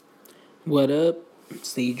What up?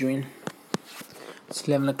 It's Adrian. It's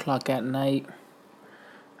 11 o'clock at night.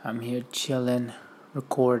 I'm here chilling,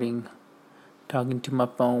 recording, talking to my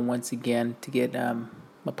phone once again to get my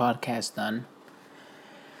podcast done.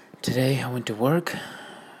 Today I went to work,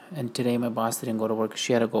 and today my boss didn't go to work.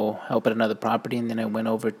 She had to go help at another property, and then I went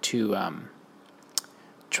over to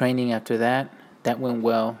training after that. That went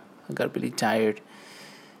well. I got really tired,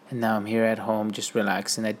 and now I'm here at home just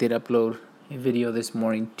relaxing. I did upload a video this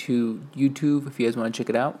morning to YouTube if you guys want to check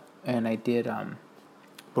it out, and I did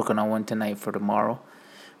working on one tonight for tomorrow.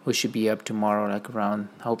 We should be up tomorrow, like around,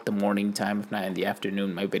 I hope the morning time, if not in the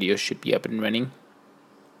afternoon. My video should be up and running.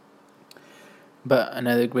 But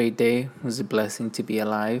another great day. It was a blessing to be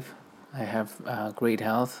alive. I have great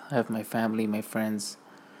health. I have my family, my friends.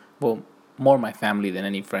 Well, more my family than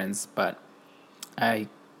any friends, but I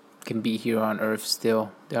can be here on earth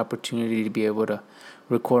still. The opportunity to be able to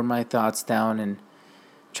record my thoughts down and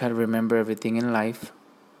try to remember everything in life.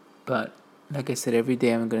 But like I said, every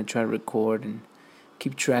day I'm going to try to record and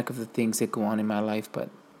keep track of the things that go on in my life. But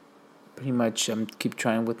pretty much I'm keep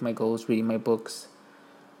trying with my goals, reading my books,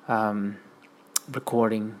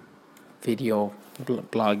 recording, video,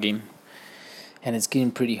 blogging. And it's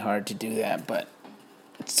getting pretty hard to do that, but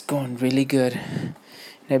it's going really good. And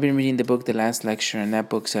I've been reading the book The Last Lecture, and that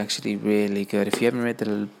book's actually really good. If you haven't read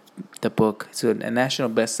the book, it's a national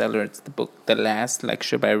bestseller. It's the book The Last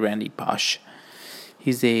Lecture by Randy Pausch.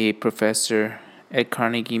 He's a professor at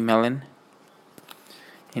Carnegie Mellon,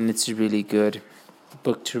 and it's a really good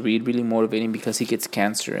book to read, really motivating because he gets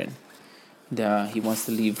cancer and he wants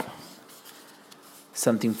to leave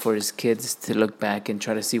something for his kids to look back and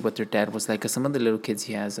try to see what their dad was like. Because some of the little kids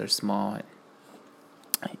he has are small,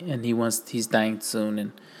 and he's dying soon,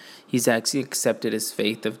 and he's actually accepted his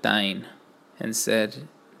fate of dying, and said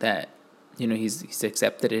that he's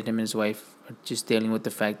accepted it. Him and his wife are just dealing with the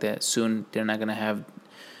fact that soon they're not gonna have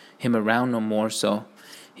him around no more. So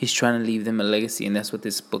he's trying to leave them a legacy, and that's what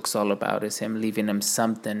this book's all about, is him leaving them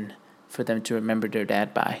something for them to remember their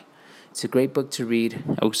dad by. It's a great book to read.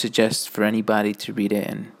 I would suggest for anybody to read it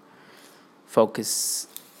and helps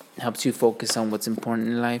you focus on what's important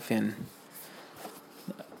in life, and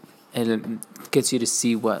it gets you to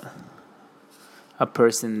see what a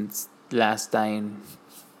person's last dying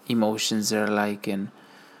emotions are like, and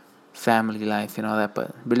family life and all that.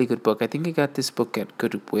 But really good book. I think I got this book at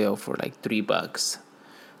Goodwill for like $3.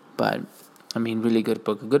 But I mean, really good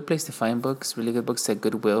book. A good place to find books. Really good books at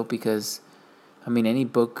Goodwill, because I mean, any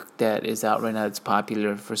book that is out right now that's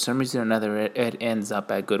popular, for some reason or another, it ends up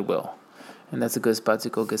at Goodwill, and that's a good spot to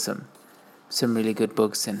go get some really good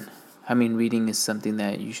books. And I mean, reading is something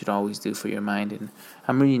that you should always do for your mind. And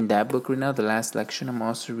I'm reading that book right now, The Last Lecture. I'm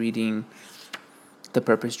also reading The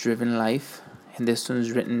Purpose Driven Life, and this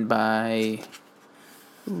one's written by,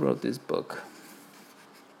 who wrote this book?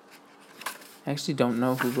 I actually don't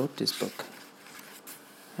know who wrote this book.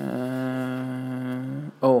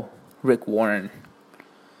 Rick Warren.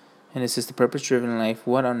 And it says The Purpose Driven Life,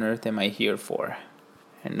 What on Earth Am I Here For?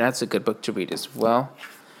 And that's a good book to read as well.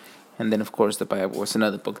 And then, of course, the Bible is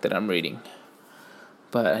another book that I'm reading.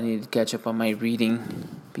 But I need to catch up on my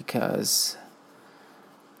reading, because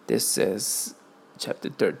this says chapter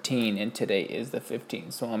 13 and today is the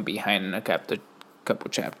 15th. So I'm behind in a couple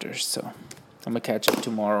chapters. So I'm going to catch up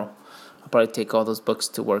tomorrow. I'll probably take all those books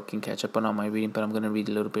to work and catch up on all my reading, but I'm going to read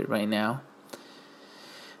a little bit right now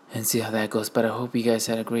and see how that goes. But I hope you guys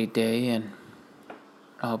had a great day, and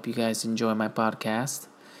I hope you guys enjoy my podcast.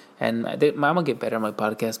 And I'm going to get better at my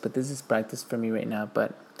podcast, but this is practice for me right now.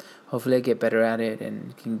 But hopefully I get better at it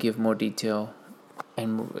and can give more detail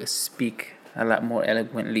and speak a lot more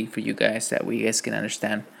eloquently for you guys, that way you guys can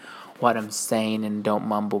understand what I'm saying and don't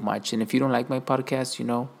mumble much. And if you don't like my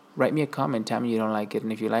podcast, write me a comment, tell me you don't like it.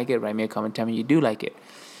 And if you like it, write me a comment, tell me you do like it.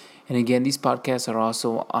 And again, these podcasts are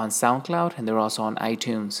also on SoundCloud, and they're also on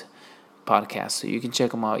iTunes podcasts. So you can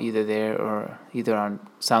check them out either there, or either on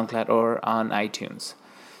SoundCloud or on iTunes.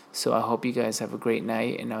 So I hope you guys have a great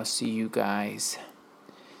night, and I'll see you guys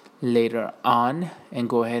later on. And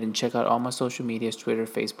go ahead and check out all my social medias, Twitter,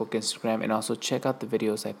 Facebook, Instagram, and also check out the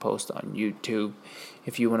videos I post on YouTube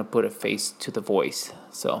if you want to put a face to the voice.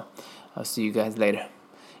 So I'll see you guys later,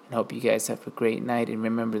 and hope you guys have a great night. And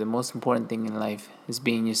remember, the most important thing in life is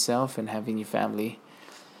being yourself and having your family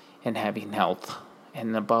and having health.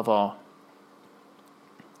 And above all,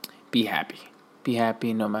 be happy. Be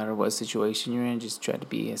happy no matter what situation you're in. Just try to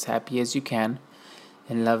be as happy as you can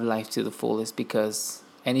and love life to the fullest, because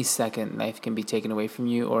any second life can be taken away from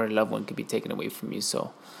you, or a loved one can be taken away from you.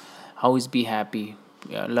 So always be happy,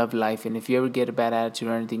 love life. And if you ever get a bad attitude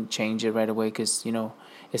or anything, change it right away, because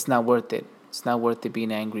it's not worth it. It's not worth it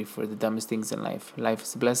being angry for the dumbest things in life. Life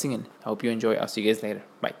is a blessing, and I hope you enjoy. I'll see you guys later.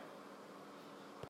 Bye.